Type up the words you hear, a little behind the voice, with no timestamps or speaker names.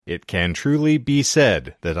it can truly be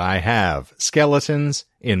said that I have skeletons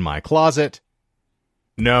in my closet.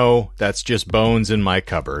 No, that's just bones in my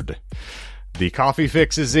cupboard. The coffee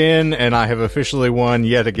fix is in, and I have officially won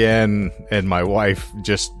yet again, and my wife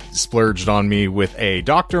just splurged on me with a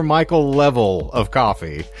Dr. Michael level of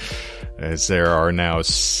coffee, as there are now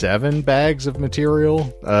 7 bags of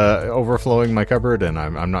material overflowing my cupboard, and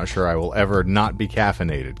I'm not sure I will ever not be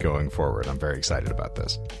caffeinated going forward. I'm very excited about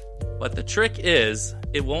this. But the trick is,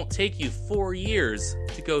 it won't take you 4 years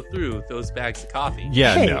to go through those bags of coffee.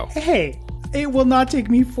 Yeah, Hey, it will not take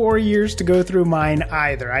me 4 years to go through mine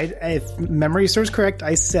either. If memory serves correct,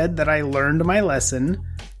 I said that I learned my lesson.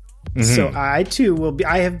 Mm-hmm. So I, too, will be...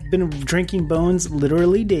 I have been drinking bones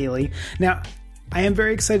literally daily. Now, I am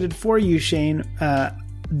very excited for you, Shane.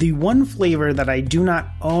 The one flavor that I do not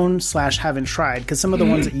own / haven't tried, because some of the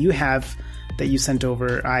ones that you have... that you sent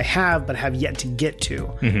over, I have, but have yet to get to.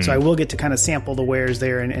 Mm-hmm. So I will get to kind of sample the wares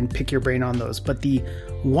there and pick your brain on those. But the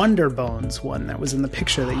Wonder Bones one that was in the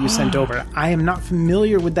picture that you sent over, I am not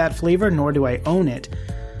familiar with that flavor, nor do I own it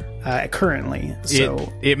currently.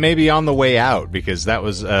 So it may be on the way out, because that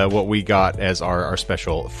was what we got as our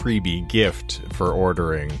special freebie gift for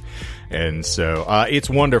ordering. And so it's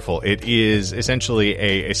wonderful. It is essentially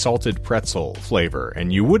a salted pretzel flavor.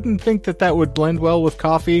 And you wouldn't think that would blend well with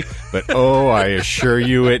coffee, but oh, I assure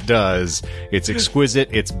you it does. It's exquisite.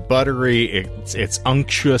 It's buttery. It's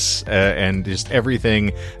unctuous, and just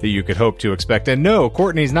everything that you could hope to expect. And no,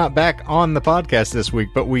 Courtney's not back on the podcast this week,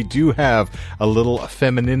 but we do have a little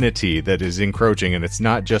femininity that is encroaching, and it's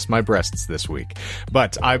not just my breasts this week.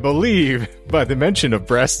 But I believe, by the mention of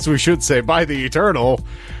breasts, we should say, by the eternal...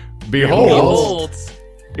 Behold.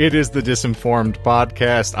 It is the Disinformed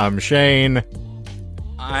Podcast. I'm Shane.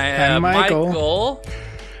 I am Michael.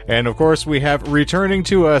 And of course, we have returning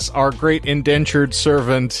to us our great indentured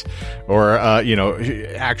servant, or,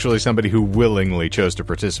 actually somebody who willingly chose to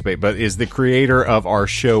participate, but is the creator of our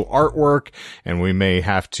show artwork. And we may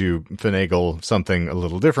have to finagle something a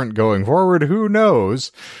little different going forward. Who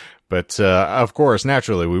knows? But, of course,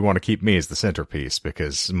 naturally, we want to keep me as the centerpiece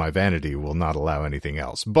because my vanity will not allow anything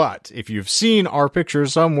else. But if you've seen our picture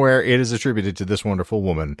somewhere, it is attributed to this wonderful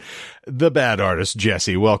woman, the bad artist,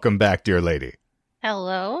 Jessie. Welcome back, dear lady.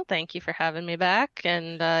 Hello. Thank you for having me back.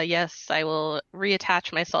 And yes, I will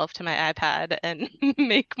reattach myself to my iPad and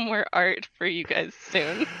make more art for you guys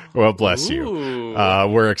soon. Well, bless you.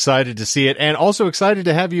 We're excited to see it, and also excited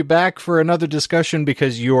to have you back for another discussion,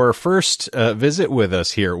 because your first visit with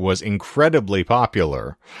us here was incredibly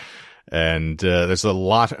popular. And there's a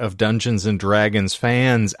lot of Dungeons and Dragons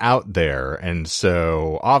fans out there. And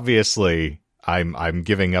so obviously I'm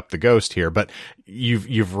giving up the ghost here, but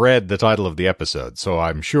you've read the title of the episode, so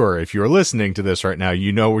I'm sure if you're listening to this right now,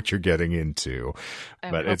 you know what you're getting into.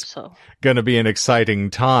 But it's going to be an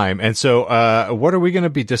exciting time. And so, what are we going to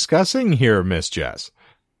be discussing here, Miss Jess?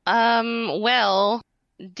 Well,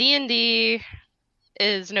 D&D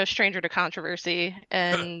is no stranger to controversy,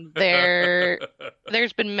 and there's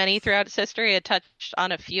been many throughout its history. I touched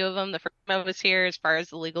on a few of them. The first one was here as far as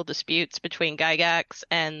the legal disputes between Gygax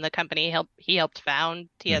and the company he helped found,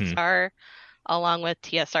 TSR, along with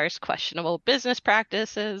TSR's questionable business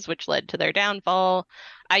practices, which led to their downfall.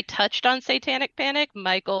 I touched on Satanic Panic.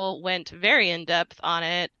 Michael went very in-depth on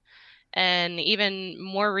it. And even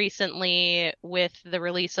more recently, with the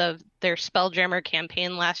release of their Spelljammer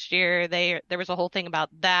campaign last year, there was a whole thing about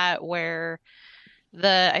that where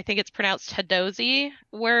I think it's pronounced Hadozi,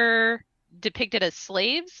 were depicted as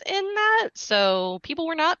slaves in that. So people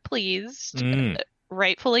were not pleased,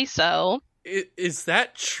 rightfully so. Is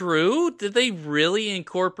that true? Did they really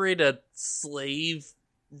incorporate a slave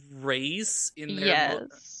race in their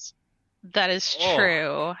Yes, that is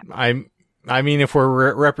true. I mean, if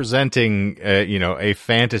we're representing, a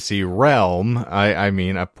fantasy realm, I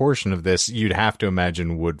mean, a portion of this you'd have to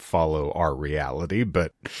imagine would follow our reality,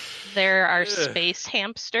 but... There are space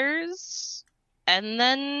hamsters, and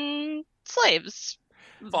then slaves.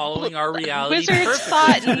 Following our reality. Wizards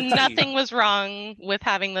thought nothing was wrong with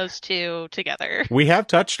having those two together. We have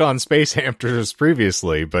touched on space hamsters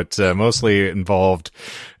previously, but mostly involved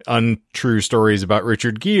untrue stories about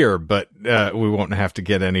Richard Gere, but we won't have to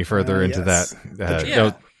get any further into that.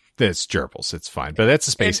 It's gerbils, it's fine. But that's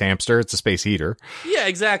a space hamster, it's a space heater. Yeah,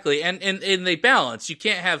 exactly. And they balance. You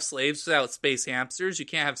can't have slaves without space hamsters. You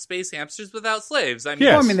can't have space hamsters without slaves. I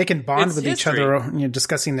mean, they can bond with each other,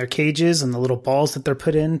 discussing their cages and the little balls that they're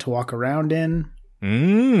put in to walk around in.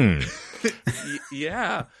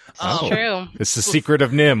 Yeah. It's true. It's the secret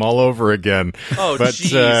of Nim all over again. Oh,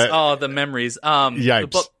 jeez. The memories.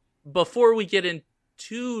 Yipes. But before we get in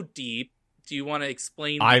too deep, Do you want to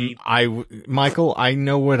explain? Michael, I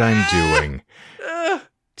know what I'm doing.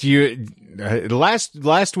 Do you?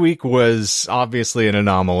 Last week was obviously an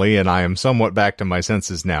anomaly, and I am somewhat back to my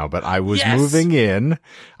senses now. But I was moving in.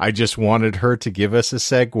 I just wanted her to give us a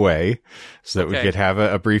segue so that we could have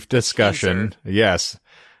a brief discussion. Yes.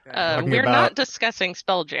 We're not discussing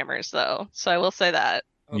Spelljammers, though, so I will say that.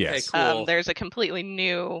 Okay, yes. cool. There's a completely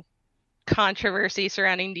new controversy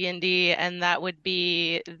surrounding D&D, and that would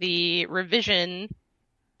be the revision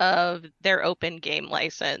of their open game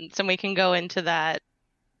license. And we can go into that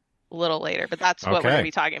a little later, but that's what we're going to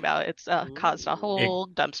be talking about. It's caused a whole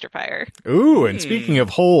dumpster fire. Ooh, and speaking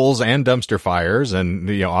of holes and dumpster fires and,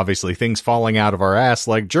 obviously things falling out of our ass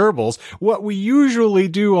like gerbils, what we usually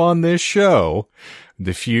do on this show,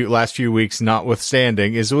 the last few weeks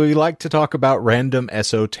notwithstanding, is we like to talk about random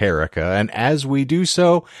esoterica, and as we do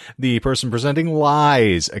so, the person presenting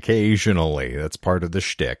lies occasionally. That's part of the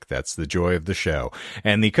shtick. That's the joy of the show.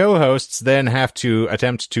 And the co-hosts then have to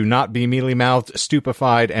attempt to not be mealy-mouthed,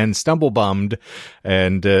 stupefied, and stumble-bummed,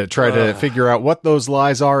 and try to figure out what those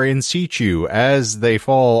lies are in situ as they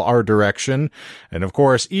fall our direction. And of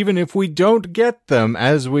course, even if we don't get them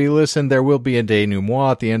as we listen, there will be a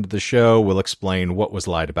denouement at the end of the show. We'll explain what was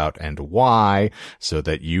lied about and why, so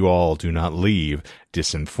that you all do not leave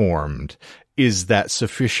disinformed. Is that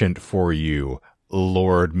sufficient for you,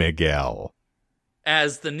 Lord Miguel?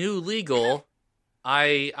 As the new legal,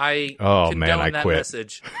 I condone that quit.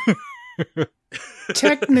 Message.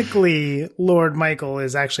 Technically, Lord Michael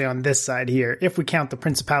is actually on this side here, if we count the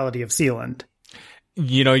Principality of Sealand.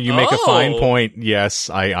 You make a fine point. Yes,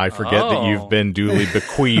 I forget that you've been duly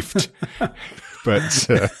bequeathed. But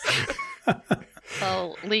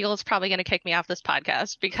Well, legal is probably going to kick me off this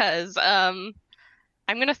podcast because I'm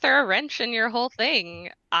going to throw a wrench in your whole thing.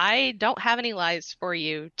 I don't have any lies for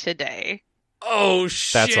you today. Oh,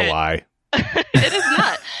 shit. That's a lie. It is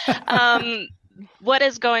not. What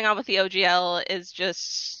is going on with the OGL is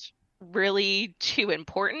just really too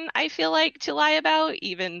important, I feel like, to lie about,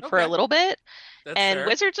 even for a little bit. That's and fair.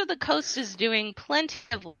 Wizards of the Coast is doing plenty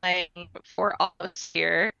of lying for all of us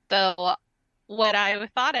here. So what I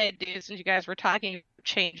thought I'd do, since you guys were talking about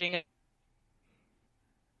changing it,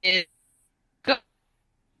 is go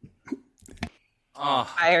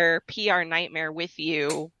hire PR nightmare with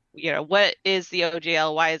you. What is the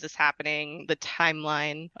OGL? Why is this happening? The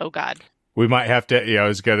timeline. Oh, God. We might have to. I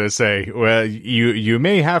was gonna say. Well, you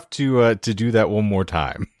may have to do that one more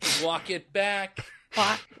time. Walk it back.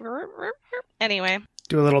 Anyway,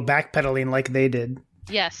 do a little backpedaling like they did.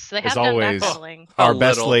 Yes, they have As done always, backpedaling. our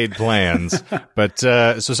best laid plans. But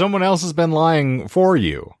so someone else has been lying for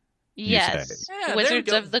you. Yes, Yeah,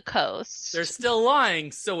 Wizards of the Coast. They're still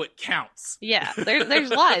lying, so it counts. Yeah,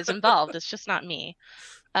 there's lies involved. It's just not me.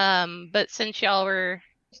 But since y'all were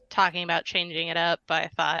talking about changing it up, I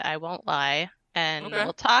thought I won't lie, and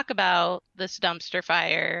we'll talk about this dumpster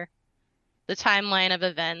fire, the timeline of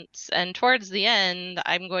events, and towards the end,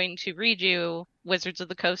 I'm going to read you Wizards of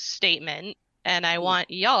the Coast statement, and I want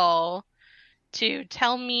y'all to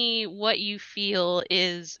tell me what you feel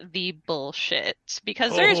is the bullshit,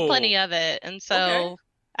 because there's plenty of it, and so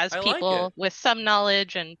as people with some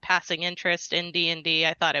knowledge and passing interest in D&D,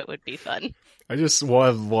 I thought it would be fun. I just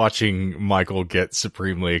love watching Michael get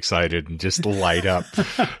supremely excited and just light up.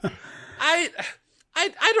 I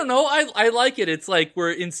don't know. I like it. It's like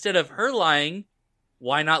instead of her lying,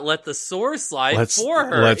 why not let the source lie for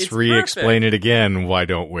her? Let's re-explain it again. Why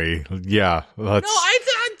don't we? Yeah. Let's...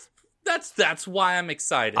 No, that's why I'm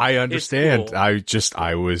excited. I understand. Cool.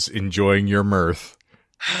 I was enjoying your mirth.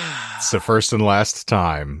 It's the first and last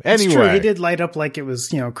time. Anyway. It's true. He did light up like it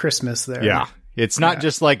was, Christmas there. Yeah. It's not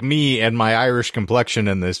just like me and my Irish complexion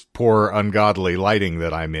and this poor ungodly lighting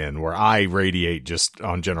that I'm in, where I radiate just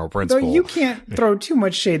on general principle. Though you can't throw too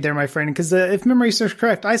much shade there, my friend, because if memory serves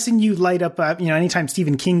correct, I've seen you light up, anytime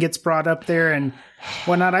Stephen King gets brought up there and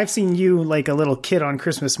whatnot, I've seen you like a little kid on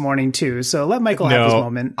Christmas morning too. So let Michael have his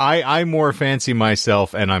moment. I more fancy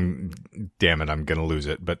myself, and damn it, I'm going to lose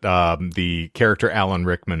it. But the character Alan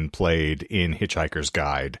Rickman played in Hitchhiker's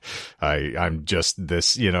Guide, I'm just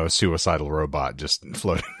this, suicidal robot just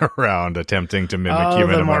floating around attempting to mimic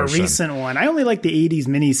human the more emotion. recent one. I only like the 80s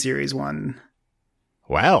miniseries one.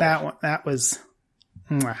 Wow. That was...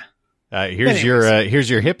 Mwah. Here's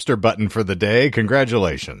your hipster button for the day.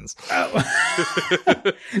 Congratulations. Oh.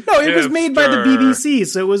 No, it was made by the BBC,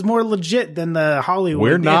 so it was more legit than the Hollywood.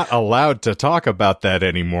 We're not allowed to talk about that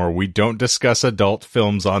anymore. We don't discuss adult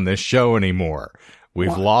films on this show anymore.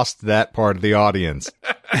 We've lost that part of the audience.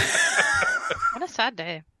 What a sad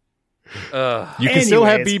day. You can still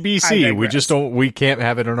have Anyways, BBC. We just don't. We can't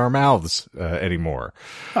have it in our mouths anymore.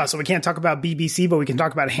 Oh, so we can't talk about BBC, but we can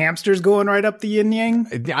talk about hamsters going right up the yin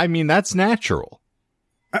yang. I mean, that's natural.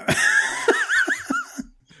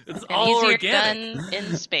 It's An all easier organic. done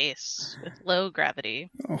in space with low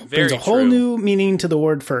gravity. Brings a whole true. new meaning to the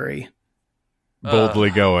word furry. Boldly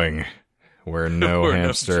going where no Where no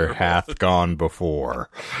hamster turtle. hath gone before.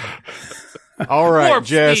 All right, Warp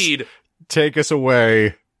Jess, speed. take us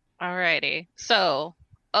away. Alrighty. So,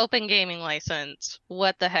 open gaming license.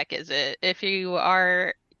 What the heck is it? If you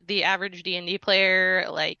are the average D&D player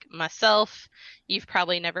like myself, you've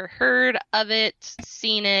probably never heard of it,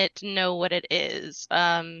 seen it, know what it is.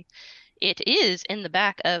 It is in the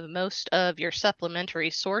back of most of your supplementary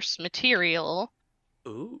source material.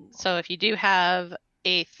 Ooh. So if you do have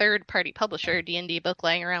a third-party publisher D&D book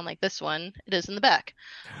lying around like this one, it is in the back.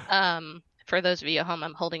 For those of you at home,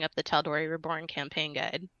 I'm holding up the Tal'Dorei Reborn campaign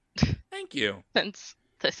guide. Thank you. Since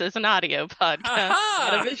this is an audio podcast,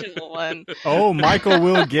 not a visual one. Oh, Michael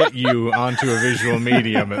will get you onto a visual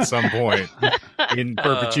medium at some point in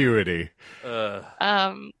perpetuity.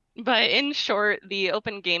 But in short, the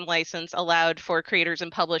open game license allowed for creators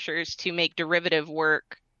and publishers to make derivative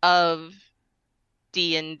work of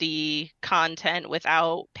D&D content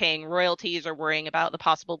without paying royalties or worrying about the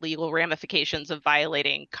possible legal ramifications of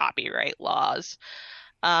violating copyright laws.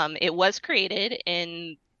 It was created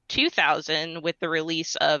in 2000 with the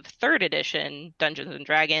release of 3rd edition Dungeons and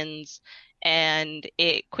Dragons, and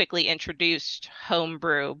it quickly introduced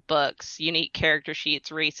homebrew books, unique character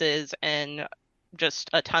sheets, races, and just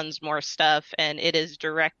a tons more stuff, and it is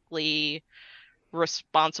directly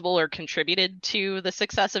responsible or contributed to the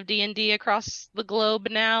success of D&D across the globe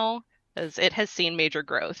now, as it has seen major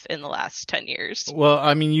growth in the last 10 years. Well,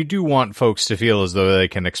 I mean, you do want folks to feel as though they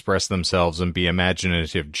can express themselves and be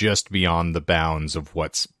imaginative just beyond the bounds of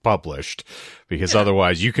what's published, because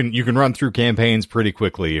otherwise you can run through campaigns pretty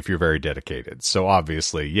quickly if you're very dedicated. So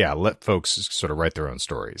obviously, let folks sort of write their own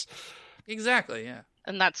stories. Exactly, yeah.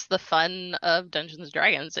 And that's the fun of Dungeons and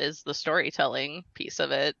Dragons, is the storytelling piece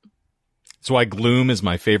of it. That's why Gloom is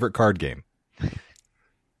my favorite card game.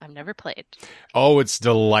 I've never played. Oh, it's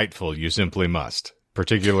delightful. You simply must.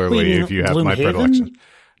 Particularly Wait, if you have my Gloomhaven? predilection.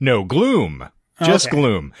 No, Gloom. Just Okay.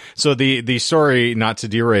 Gloom. So the story, not to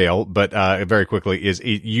derail, but very quickly, is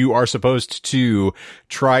you are supposed to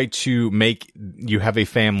try to make, you have a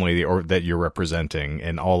family or that you're representing,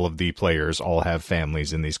 and all of the players all have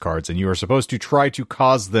families in these cards, and you are supposed to try to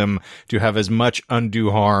cause them to have as much undue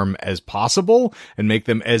harm as possible and make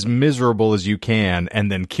them as miserable as you can,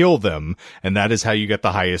 and then kill them, and that is how you get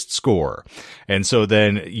the highest score. And so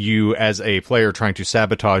then you, as a player trying to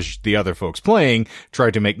sabotage the other folks playing, try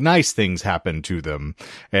to make nice things happen to them.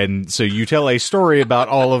 And so you tell a story about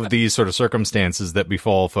all of these sort of circumstances that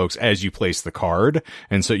befall folks as you place the card.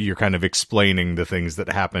 And so you're kind of explaining the things that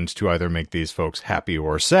happened to either make these folks happy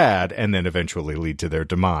or sad, and then eventually lead to their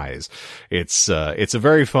demise. It's a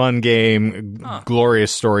very fun game,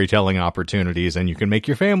 glorious storytelling opportunities, and you can make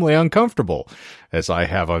your family uncomfortable, as I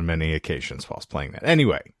have on many occasions whilst playing that.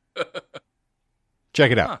 Anyway,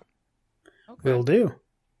 check it out. Okay. Will do.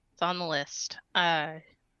 It's on the list.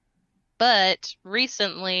 But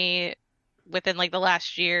recently, within like the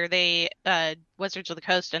last year, they Wizards of the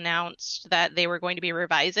Coast announced that they were going to be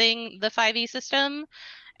revising the 5e system,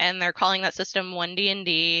 and they're calling that system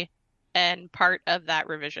 1D&D. And part of that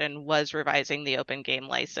revision was revising the open game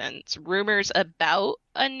license. Rumors about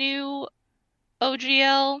a new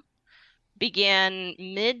OGL began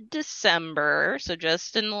mid-December, so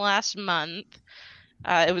just in the last month.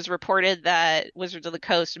 It was reported that Wizards of the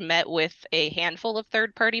Coast met with a handful of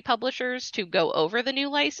third-party publishers to go over the new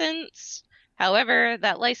license. However,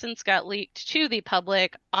 that license got leaked to the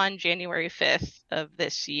public on January 5th of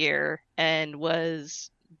this year and was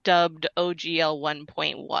dubbed OGL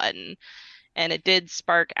 1.1. And it did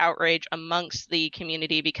spark outrage amongst the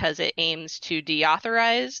community because it aims to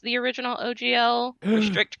deauthorize the original OGL,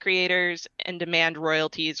 restrict creators, and demand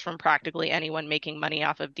royalties from practically anyone making money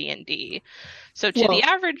off of D&D. So to the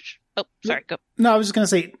average... Oh, sorry, go. No, I was just going to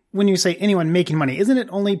say, when you say anyone making money, isn't it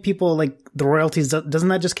only people like the royalties? Doesn't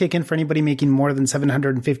that just kick in for anybody making more than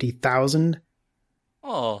 750,000?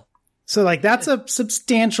 Oh. So like that's a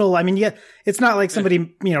substantial, I mean, yeah, it's not like somebody,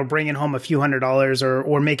 bringing home a few $100s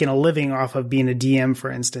or making a living off of being a DM,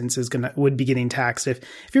 for instance, would be getting taxed. If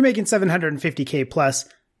you're making 750K plus,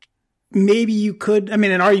 maybe you could, I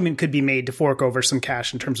mean, an argument could be made to fork over some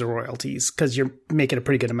cash in terms of royalties because you're making a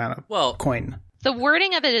pretty good amount of coin. The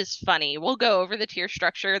wording of it is funny. We'll go over the tier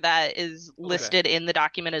structure that is listed in the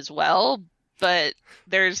document as well. but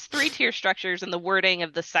there's 3-tier structures, and the wording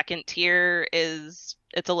of the second tier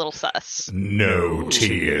it's a little sus. No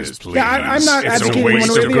tears, please. Yeah, I'm not it's advocating a waste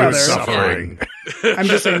one way or of the good other. suffering. I'm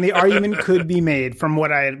just saying the argument could be made from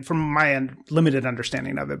my limited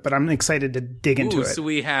understanding of it, but I'm excited to dig into it. So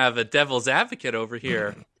we have a devil's advocate over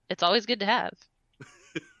here. It's always good to have.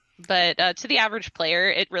 But to the average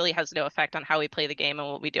player, it really has no effect on how we play the game and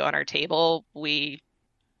what we do on our table. We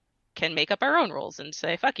can make up our own rules and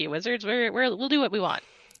say, fuck you, wizards, we'll do what we want.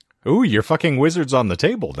 Ooh, you're fucking wizards on the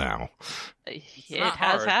table now. It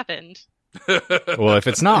has happened. Well, if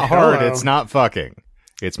it's not hard, it's not fucking.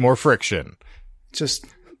 It's more friction. Just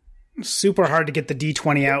super hard to get the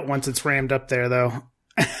D20 out once it's rammed up there, though.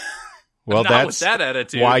 Well, Not that's with that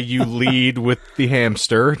attitude. why you lead with the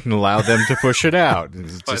hamster and allow them to push it out.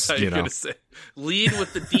 It's I just, thought you were know. gonna say, lead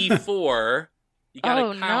with the D4. You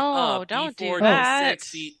gotta count up. Don't D4, do that.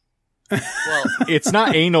 D6. Well, It's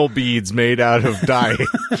not anal beads made out of dye.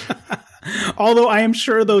 Although I am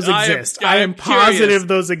sure those exist. I am positive curious.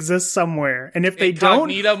 those exist somewhere. And if they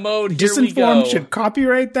don't, incognito mode. Here we Disinformed go. should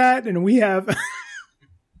copyright that, and we have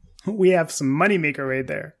some moneymaker right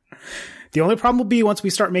there. The only problem will be once we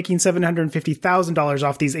start making $750,000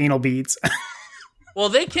 off these anal beads. Well,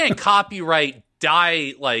 they can't copyright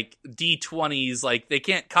die like D20s. Like they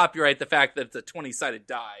can't copyright the fact that it's a 20-sided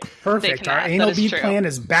die. Perfect. They Our cannot. anal That is bead true. plan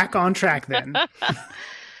is back on track then.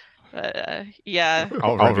 Yeah.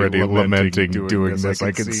 Already lamenting doing this.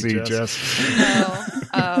 I can see, Jess.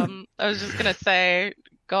 No. I was just gonna say,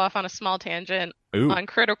 go off on a small tangent. Ooh. On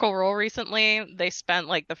Critical Role recently, they spent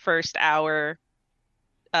like the first hour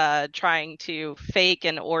trying to fake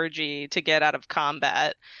an orgy to get out of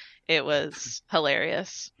combat. It was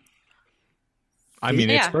hilarious. I mean,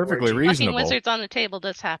 it's Yeah. perfectly Fucking reasonable. wizards on the table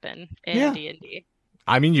does happen in D&D.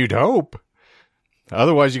 I mean, you'd hope.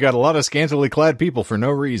 Otherwise, you got a lot of scantily clad people for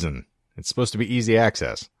no reason. It's supposed to be easy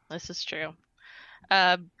access. This is true.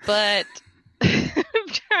 But I'm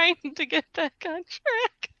trying to get back on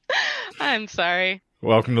track. I'm sorry.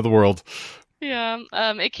 Welcome to the world. Yeah,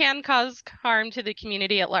 it can cause harm to the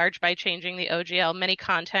community at large by changing the OGL. Many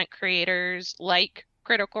content creators, like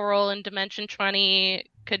Critical Role and Dimension 20,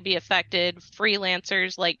 could be affected.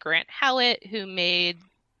 Freelancers like Grant Hallett, who made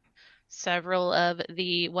several of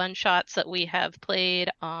the one-shots that we have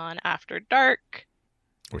played on After Dark.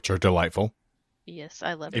 Which are delightful. Yes,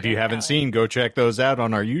 I love If Grant you haven't Hallett. seen, go check those out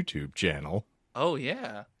on our YouTube channel. Oh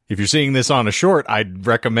yeah. If you're seeing this on a short, I'd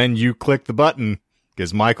recommend you click the button,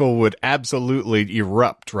 because Michael would absolutely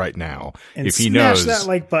erupt right now And if he smash knows. that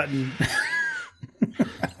like button.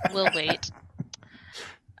 We'll wait.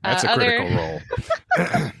 That's a critical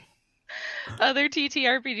role. Other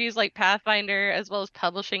TTRPGs like Pathfinder, as well as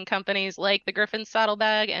publishing companies like the Griffin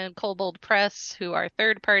Saddlebag and Kobold Press, who are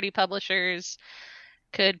third-party publishers,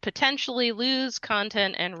 could potentially lose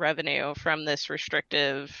content and revenue from this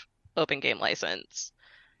restrictive open game license.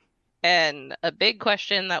 And a big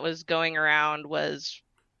question that was going around was,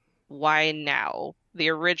 why now? The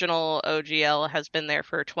original OGL has been there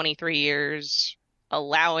for 23 years,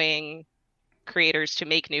 allowing creators to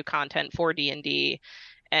make new content for D&D,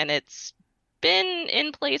 and it's been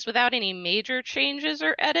in place without any major changes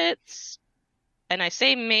or edits. And I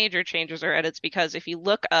say major changes or edits because if you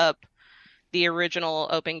look up the original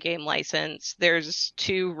open game license, there's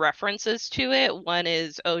two references to it. One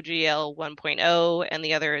is OGL 1.0 and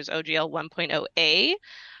the other is OGL 1.0A.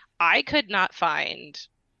 I could not find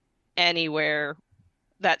anywhere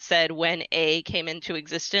that said when A came into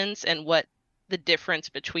existence and what the difference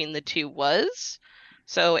between the two was.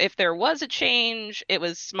 So if there was a change, it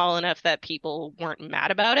was small enough that people weren't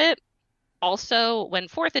mad about it. Also, when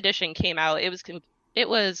 4th edition came out, it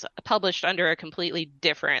was published under a completely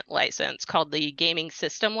different license called the Gaming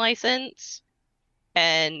System License.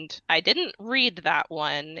 And I didn't read that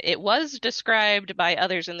one. It was described by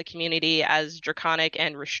others in the community as draconic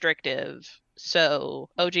and restrictive. So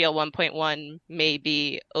OGL 1.1 may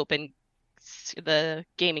be the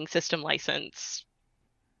Gaming System License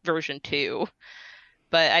version 2.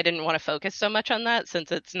 But I didn't want to focus so much on that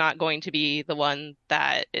since it's not going to be the one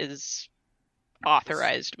that is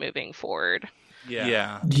authorized moving forward.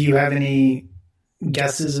 Yeah. Do you have any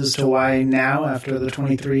guesses as to why now, after the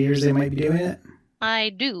 23 years, they might be doing it? I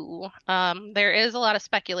do. There is a lot of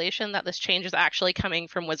speculation that this change is actually coming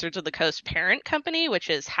from Wizards of the Coast parent company, which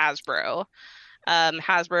is Hasbro.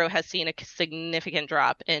 Hasbro has seen a significant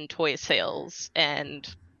drop in toy sales,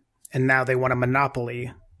 and now they want a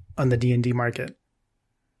monopoly on the D&D market.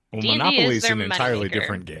 Well, D&D Monopoly is is their an entirely moneymaker.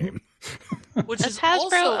 different game. Which Does is Hasbro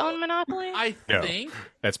also, own Monopoly? I No. think.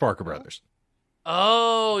 That's Parker Brothers.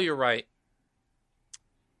 Oh, you're right.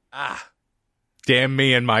 Damn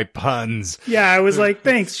me and my puns. Yeah, I was like,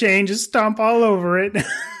 thanks, Shane. Just stomp all over it.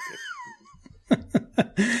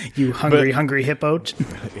 You hungry hippo.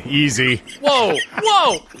 Easy. Whoa!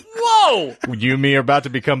 You and me are about to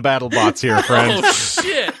become battle bots here, friend. Oh,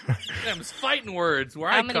 shit. Them's fighting words where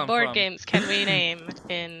I How come many from. board games can we name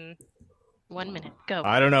in 1 minute? Go.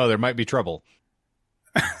 I don't know. There might be trouble.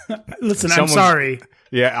 Listen, I'm sorry.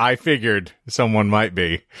 Yeah, I figured someone might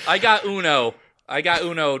be. I got Uno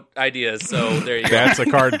ideas, so there you go. That's a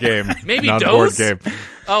card game. Maybe not a board Dose? game.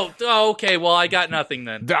 Oh, okay. Well, I got nothing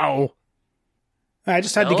then. No. I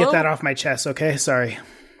just had to get that off my chest, okay? Sorry.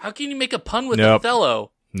 How can you make a pun with Nope.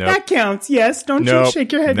 Othello? Nope. That counts, yes. Don't you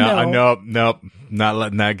shake your head no. Nope.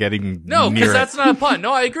 Not getting No, near because it. that's not a pun.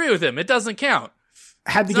 No, I agree with him. It doesn't count.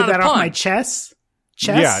 Had to It's get not a that off pun. my chest?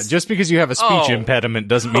 Yeah, just because you have a speech impediment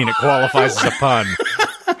doesn't mean it qualifies as a pun.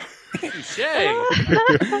 Touché.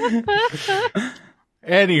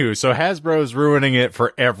 Anywho, so Hasbro's ruining it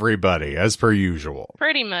for everybody, as per usual.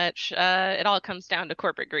 Pretty much. It all comes down to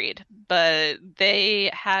corporate greed. But there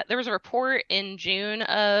was a report in June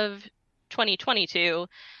of 2022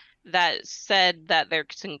 that said that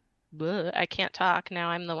I can't talk now.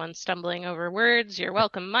 I'm the one stumbling over words. You're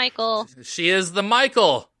welcome, Michael. She is the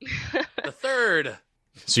Michael, the third.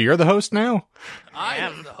 So you're the host now? I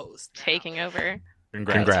am the host. Taking over.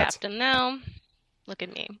 Congrats. Captain now. Look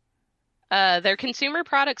at me. Their consumer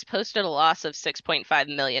products posted a loss of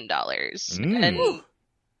 $6.5 million. And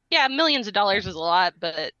yeah, millions of dollars is a lot,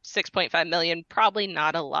 but $6.5 million, probably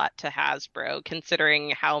not a lot to Hasbro,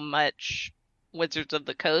 considering how much Wizards of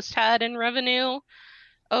the Coast had in revenue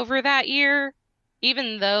over that year.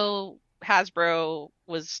 Even though Hasbro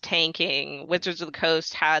was tanking, Wizards of the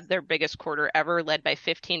Coast had their biggest quarter ever, led by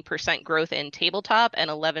 15% growth in tabletop and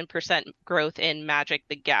 11% growth in Magic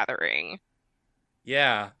the Gathering.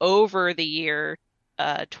 Yeah. Over the year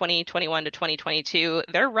 2021 to 2022,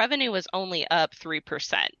 their revenue was only up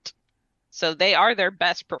 3%. So they are their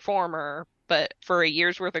best performer, but for a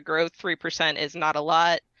year's worth of growth, 3% is not a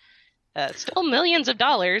lot. Still millions of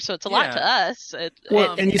dollars, so it's a lot to us.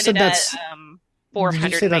 And you said that's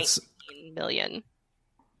 $419 million.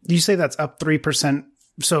 You say that's up 3%.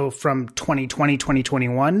 So from 2020,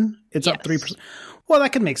 2021, it's up 3%. Well,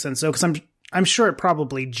 that could make sense, though, because I'm sure it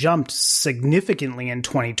probably jumped significantly in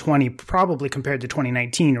 2020, probably compared to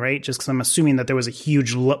 2019, right? Just because I'm assuming that there was a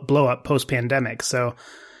huge blow up post pandemic. So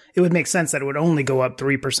it would make sense that it would only go up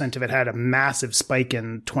 3% if it had a massive spike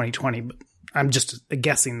in 2020. But I'm just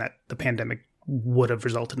guessing that the pandemic would have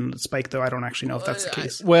resulted in a spike, though I don't actually know if that's the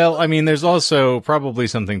case. Well, I mean, there's also probably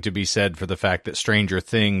something to be said for the fact that Stranger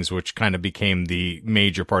Things, which kind of became the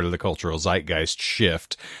major part of the cultural zeitgeist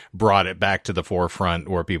shift, brought it back to the forefront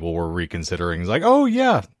where people were reconsidering. It's like, oh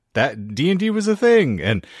yeah, that D&D was a thing.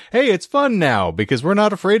 And hey, it's fun now because we're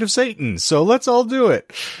not afraid of Satan. So let's all do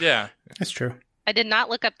it. Yeah, that's true. I did not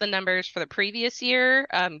look up the numbers for the previous year.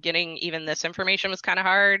 Getting even this information was kind of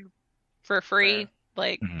hard for free.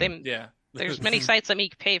 There's many sites that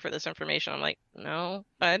make you pay for this information. I'm like, no,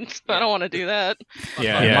 I don't want to do that.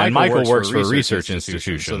 Yeah, and Michael works for a research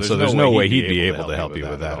institution, so there's no way he'd be able to help you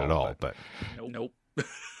with that at all. But nope.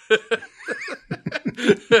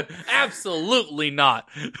 Absolutely not.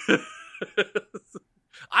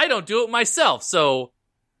 I don't do it myself, so...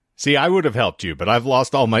 See, I would have helped you, but I've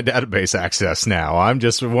lost all my database access now. I'm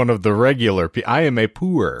just one of the regular people. I am a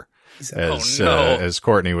poor. As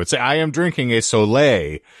Courtney would say, I am drinking a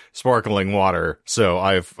Soleil sparkling water, so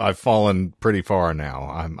I've fallen pretty far now.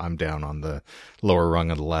 I'm down on the lower rung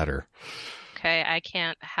of the ladder. Okay, I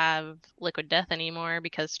can't have Liquid Death anymore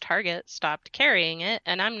because Target stopped carrying it,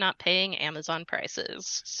 and I'm not paying Amazon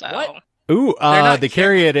prices. So what? Ooh, they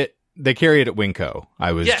carry it at Winco.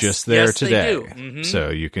 I was just there today, Mm-hmm. So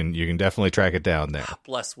you can definitely track it down there.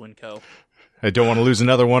 Bless Winco. I don't want to lose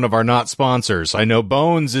another one of our not sponsors. I know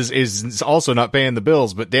Bones is also not paying the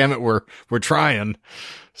bills, but damn it, we're trying.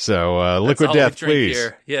 So, Liquid Death, please.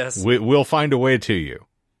 Here. Yes. We'll find a way to you.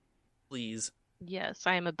 Please. Yes,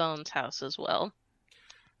 I am a Bones house as well.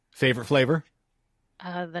 Favorite flavor?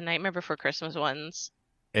 The Nightmare Before Christmas ones.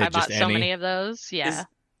 I bought so many of those. Yeah.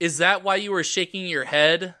 Is that why you were shaking your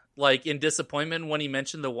head like in disappointment when he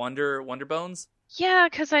mentioned the Wonder Bones? Yeah,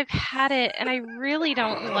 because I've had it, and I really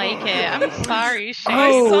don't like it. I'm sorry, Shane.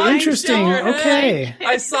 Oh, interesting. Okay.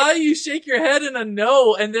 I saw you shake your head in a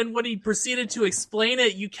no, and then when he proceeded to explain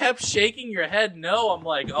it, you kept shaking your head no. I'm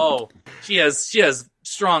like, oh, she has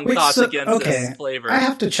strong thoughts against this flavor. I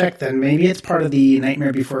have to check then. Maybe it's part of the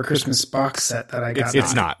Nightmare Before Christmas box set that I got.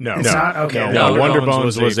 It's not. No, it's not. Okay, no. Wonder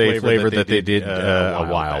Bones was a flavor that they did a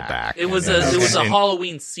while back. It was a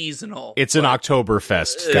Halloween seasonal. It's an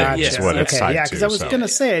Oktoberfest thing. Is what it's tied to. Because I was gonna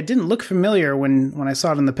say it didn't look familiar when I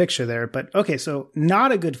saw it in the picture there. But okay, so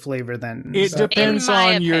not a good flavor then. It depends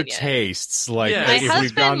on your tastes. Like my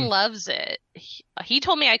husband loves it. He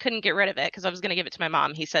told me I couldn't get rid of it because I was going to give it to my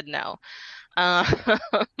mom. He said no.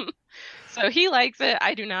 So he likes it.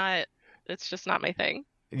 I do not. It's just not my thing.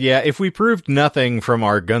 Yeah, if we proved nothing from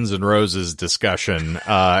our Guns N' Roses discussion,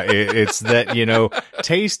 it's that,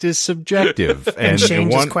 taste is subjective. And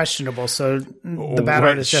change is questionable, so the bad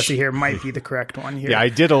artist Jesse here might be the correct one here. Yeah, I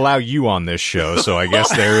did allow you on this show, so I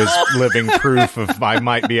guess there is living proof of I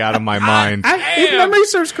might be out of my mind. If memory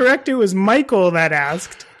serves correct, it was Michael that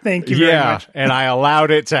asked. Thank you very much. And I allowed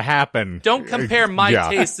it to happen. Don't compare my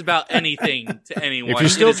tastes about anything to anyone. If you're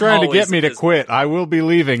still trying to get me to quit, I will be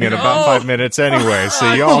leaving in about 5 minutes anyway,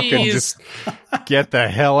 so y'all can just get the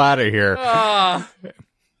hell out of here.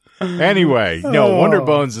 Anyway, Wonder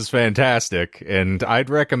Bones is fantastic, and I'd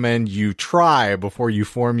recommend you try before you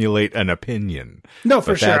formulate an opinion. No,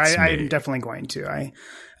 for sure. I'm definitely going to.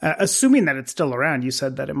 Assuming that it's still around, you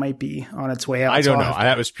said that it might be on its way out. I don't know.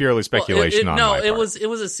 That was purely speculation on my part. No, it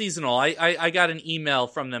was a seasonal. I got an email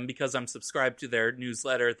from them because I'm subscribed to their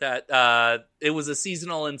newsletter that it was a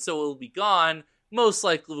seasonal and so it will be gone. Most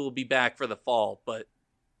likely will be back for the fall, but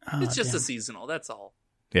it's just a seasonal. That's all.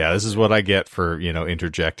 Yeah, this is what I get for,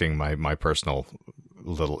 interjecting my personal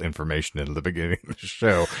little information in the beginning of the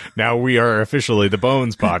show. Now we are officially the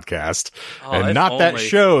Bones podcast, and not that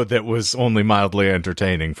show that was only mildly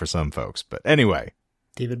entertaining for some folks. But anyway,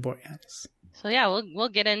 David Boreanaz. So yeah, we'll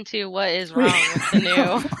get into what is wrong with the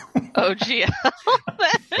new OGL.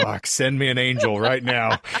 Fuck, send me an angel right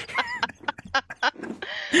now.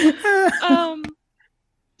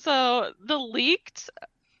 So the leaked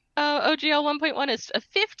OGL 1.1 is a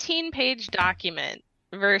 15-page document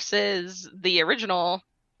versus the original,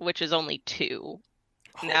 which is only 2.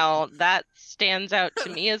 Now, that stands out to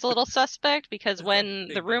me as a little suspect because when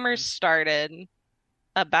the rumors started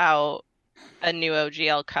about a new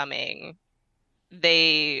OGL coming,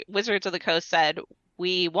 Wizards of the Coast said,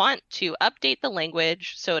 we want to update the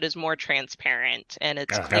language so it is more transparent and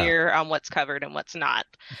it's clear on what's covered and what's not.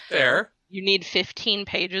 Fair. You need 15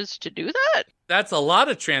 pages to do that? That's a lot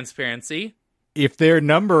of transparency. If their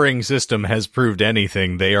numbering system has proved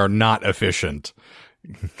anything, they are not efficient.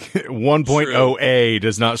 1.0a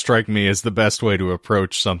does not strike me as the best way to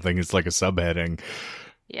approach something. It's like a subheading.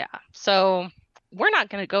 Yeah. So we're not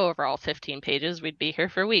going to go over all 15 pages. We'd be here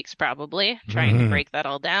for weeks probably trying to break that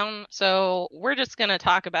all down. So we're just going to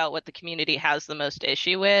talk about what the community has the most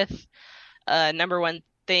issue with. Number one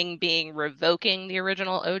thing being revoking the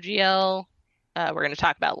original OGL. We're going to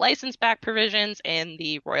talk about license back provisions and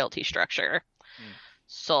the royalty structure.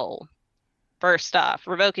 So, first off,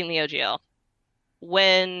 revoking the OGL.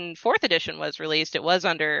 When 4th edition was released, it was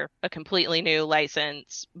under a completely new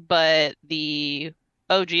license, but the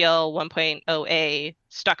OGL 1.0a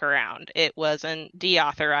stuck around. It wasn't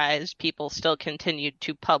deauthorized. People still continued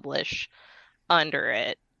to publish under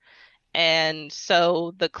it. And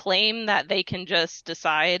so the claim that they can just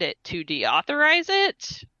decide to deauthorize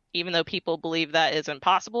it, even though people believe that isn't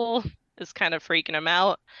possible, is kind of freaking them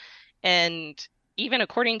out. And even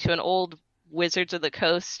according to an old Wizards of the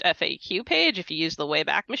Coast FAQ page, if you use the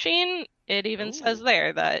Wayback Machine, it even says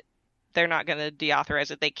there that they're not going to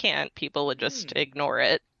deauthorize it. They can't. People would just ignore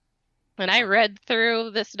it. And I read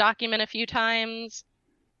through this document a few times.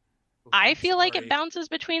 I feel like it bounces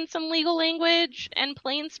between some legal language and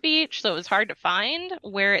plain speech, so it was hard to find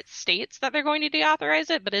where it states that they're going to deauthorize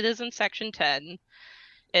it, but it is in Section 10.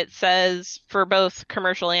 It says for both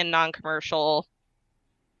commercial and non-commercial,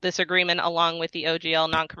 this agreement, along with the OGL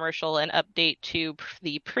non-commercial and update to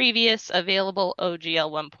the previous available OGL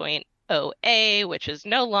 1.0a, which is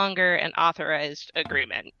no longer an authorized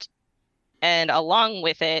agreement. And along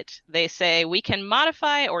with it, they say we can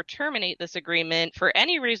modify or terminate this agreement for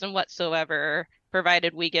any reason whatsoever,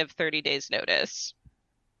 provided we give 30 days notice.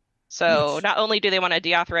 So not only do they want to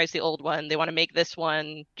deauthorize the old one, they want to make this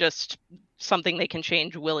one just something they can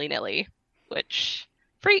change willy-nilly, which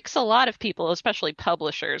freaks a lot of people, especially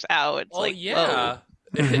publishers, out. It's yeah.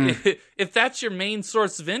 If that's your main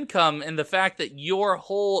source of income and the fact that your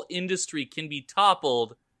whole industry can be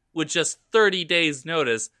toppled with just 30 days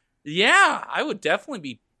notice, yeah, I would definitely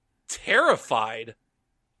be terrified.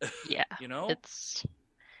 Yeah. It's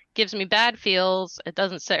gives me bad feels. It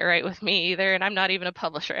doesn't sit right with me either, and I'm not even a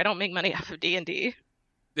publisher. I don't make money off of D&D.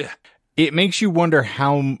 Yeah. it makes you wonder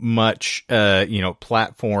how much,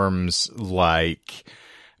 platforms like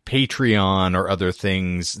Patreon or other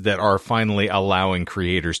things that are finally allowing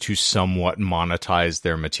creators to somewhat monetize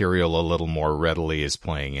their material a little more readily is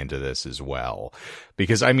playing into this as well.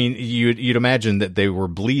 Because, I mean, you'd imagine that they were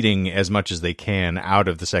bleeding as much as they can out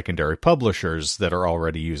of the secondary publishers that are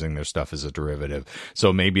already using their stuff as a derivative.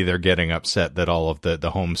 So maybe they're getting upset that all of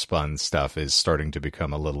the homespun stuff is starting to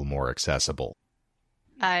become a little more accessible.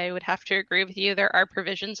 I would have to agree with you. There are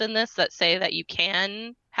provisions in this that say that you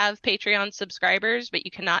can have Patreon subscribers, but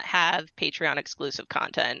you cannot have Patreon exclusive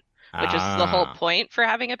content, which is the whole point for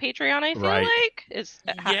having a Patreon, I feel like, is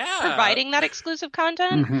providing that exclusive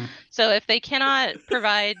content. Mm-hmm. So if they cannot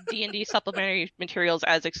provide D&D supplementary materials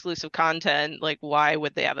as exclusive content, like, why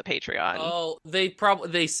would they have a Patreon? Oh,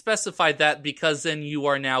 they specified that because then you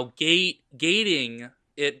are now gating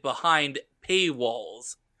it behind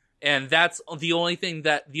paywalls. And that's the only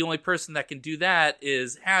person that can do that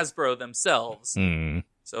is Hasbro themselves. Mm.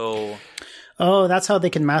 So, that's how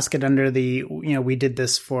they can mask it under the, we did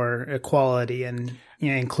this for equality and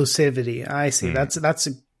inclusivity. I see. That's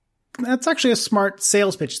actually a smart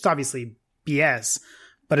sales pitch. It's obviously BS,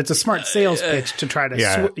 but it's a smart sales pitch to try to,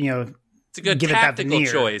 it's a good give tactical it that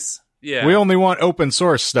veneer. choice. Yeah, we only want open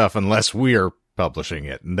source stuff unless we're publishing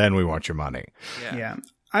it, and then we want your money. Yeah.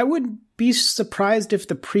 I would be surprised if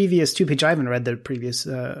the previous 2-page, I haven't read the previous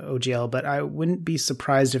OGL, but I wouldn't be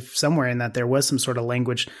surprised if somewhere in that there was some sort of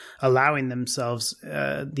language allowing themselves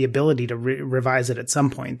the ability to revise it at some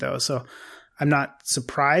point, though. So I'm not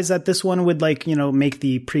surprised that this one would make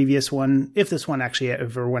the previous one, if this one actually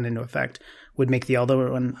ever went into effect, would make the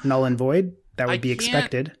other one null and void. That would be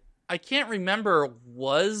expected. I can't remember,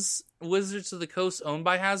 was Wizards of the Coast owned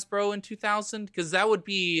by Hasbro in 2000? Because that would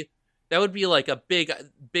be like a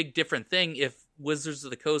big different thing if Wizards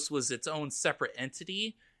of the Coast was its own separate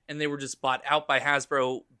entity and they were just bought out by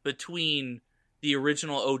Hasbro between the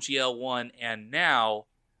original OGL 1 and now.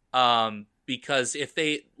 Because if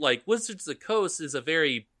they, like, Wizards of the Coast is a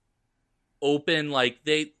very open, like,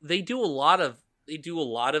 they do a lot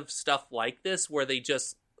of stuff like this where they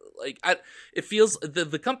just, like, it feels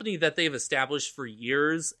the company that they've established for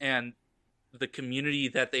years and the community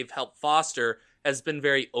that they've helped foster has been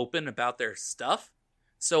very open about their stuff.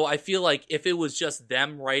 So I feel like if it was just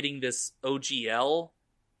them writing this OGL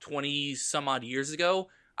 20 some odd years ago,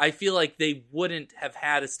 I feel like they wouldn't have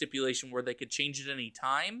had a stipulation where they could change it any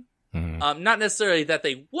time. Mm-hmm. Not necessarily that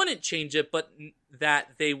they wouldn't change it, but that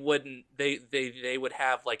they wouldn't. They would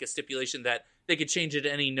have like a stipulation that they could change it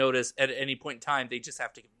at any point in time. They just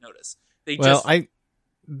have to give notice.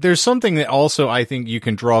 There's something that also I think you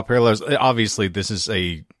can draw parallels. Obviously,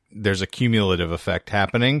 there's a cumulative effect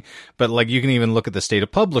happening, but like you can even look at the state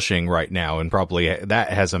of publishing right now, and probably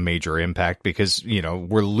that has a major impact because,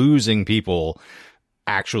 we're losing people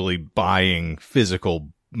actually buying physical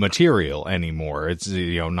material anymore. It's,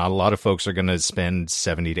 not a lot of folks are going to spend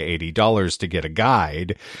 $70 to $80 to get a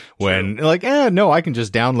guide when no, I can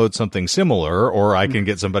just download something similar or I can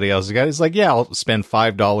get somebody else's guide. It's like, I'll spend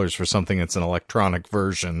 $5 for something that's an electronic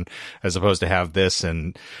version as opposed to have this.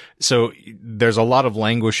 And so there's a lot of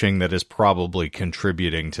languishing that is probably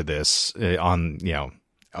contributing to this on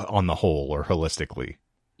the whole or holistically.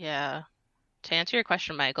 Yeah. To answer your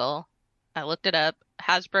question, Michael, I looked it up.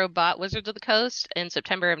 Hasbro bought Wizards of the Coast in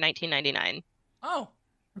September of 1999. Oh.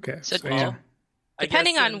 Okay. So well,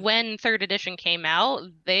 depending on when 3rd edition came out,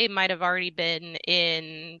 they might have already been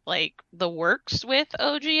in like the works with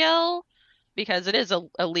OGL because it is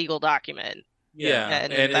a legal document. Yeah.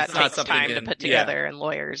 And that takes time to put together and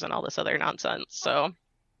lawyers and all this other nonsense. So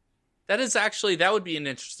that would be an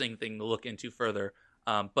interesting thing to look into further.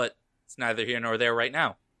 But it's neither here nor there right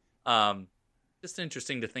now. Just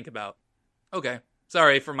interesting to think about. Okay.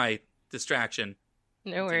 Sorry for my distraction.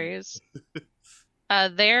 No worries.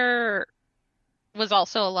 There was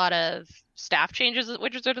also a lot of staff changes at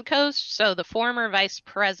Wizards of the Coast. So the former vice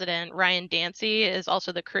president, Ryan Dancy, is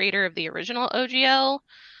also the creator of the original OGL.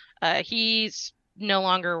 He's no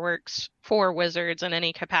longer works for Wizards in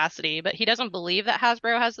any capacity, but he doesn't believe that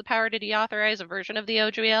Hasbro has the power to deauthorize a version of the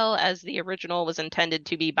OGL as the original was intended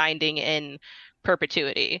to be binding in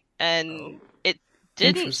perpetuity. And it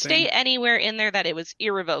didn't state anywhere in there that it was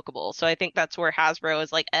irrevocable. So I think that's where Hasbro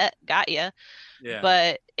is like, got ya. Yeah.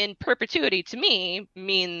 But in perpetuity to me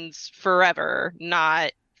means forever,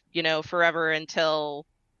 not, forever until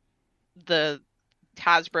the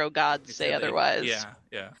Hasbro gods say otherwise.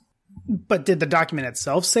 Yeah. But did the document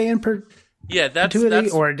itself say in perpetuity,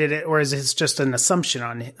 or is it just an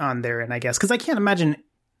assumption on there? And I guess because I can't imagine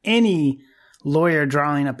any lawyer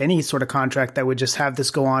drawing up any sort of contract that would just have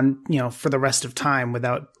this go on, for the rest of time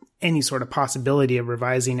without any sort of possibility of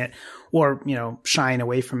revising it or, shying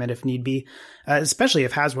away from it if need be, especially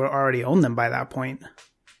if Hasbro already owned them by that point.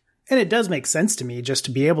 And it does make sense to me just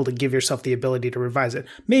to be able to give yourself the ability to revise it.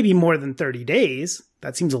 Maybe more than 30 days.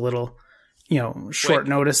 That seems a little, short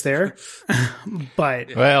notice there.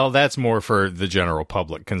 But well, that's more for the general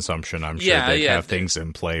public consumption. I'm sure they'd have things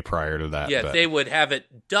in play prior to that. Yeah, they would have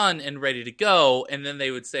it done and ready to go, and then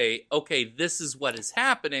they would say, okay, this is what is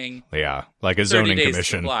happening. Yeah, like a zoning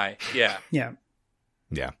commission. Supply. Yeah. Yeah.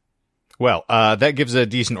 Yeah. Well, that gives a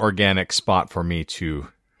decent organic spot for me to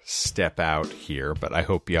step out here, but I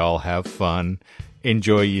hope y'all have fun.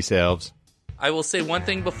 Enjoy yourselves. I will say one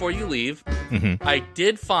thing before you leave. Mm-hmm. I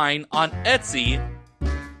did find on Etsy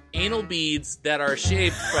anal beads that are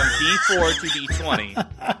shaped from D4 to D20.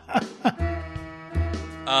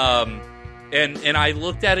 And I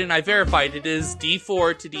looked at it and I verified it is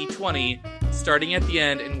D4 to D20, starting at the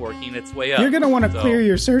end and working its way up. You're going to want to clear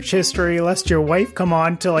your search history lest your wife come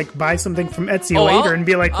on to buy something from Etsy later and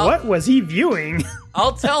be like, what was he viewing?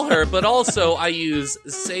 I'll tell her, but also I use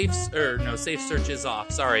safe search is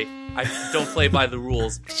off. Sorry. I don't play by the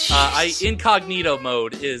rules. Incognito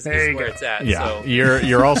mode is where it's at. Yeah, so.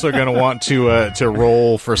 You're also going to want to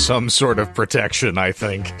roll for some sort of protection, I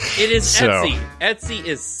think. It is Etsy. Etsy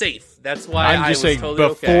is safe. That's why I'm just I was saying, totally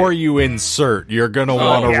before you insert, you're going to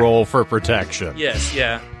want to roll for protection. Yes,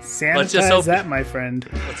 yeah. Sanitize that, my friend.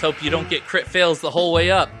 Let's hope you don't get crit fails the whole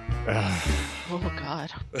way up. Oh, God.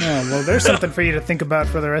 Oh, well, there's something for you to think about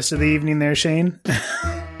for the rest of the evening there, Shane.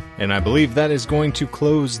 And I believe that is going to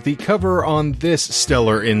close the cover on this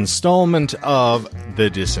stellar installment of the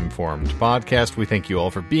Disinformed Podcast. We thank you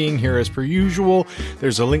all for being here as per usual.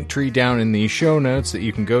 There's a link tree down in the show notes that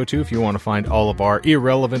you can go to if you want to find all of our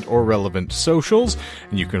irrelevant or relevant socials,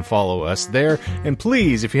 and you can follow us there. And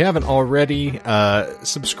please, if you haven't already,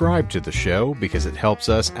 subscribe to the show because it helps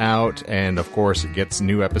us out, and of course it gets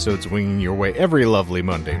new episodes winging your way every lovely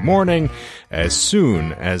Monday morning as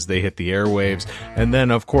soon as they hit the airwaves. And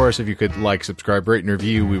then, of course, if you could subscribe, rate, and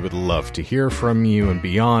review, we would love to hear from you. And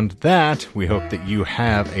beyond that, we hope that you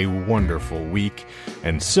have a wonderful week.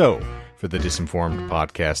 And so, for the Disinformed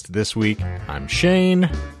Podcast this week, I'm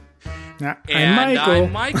Shane.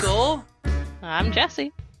 I'm Michael. I'm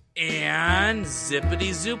Jesse. And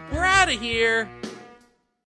zippity zoop, we're out of here.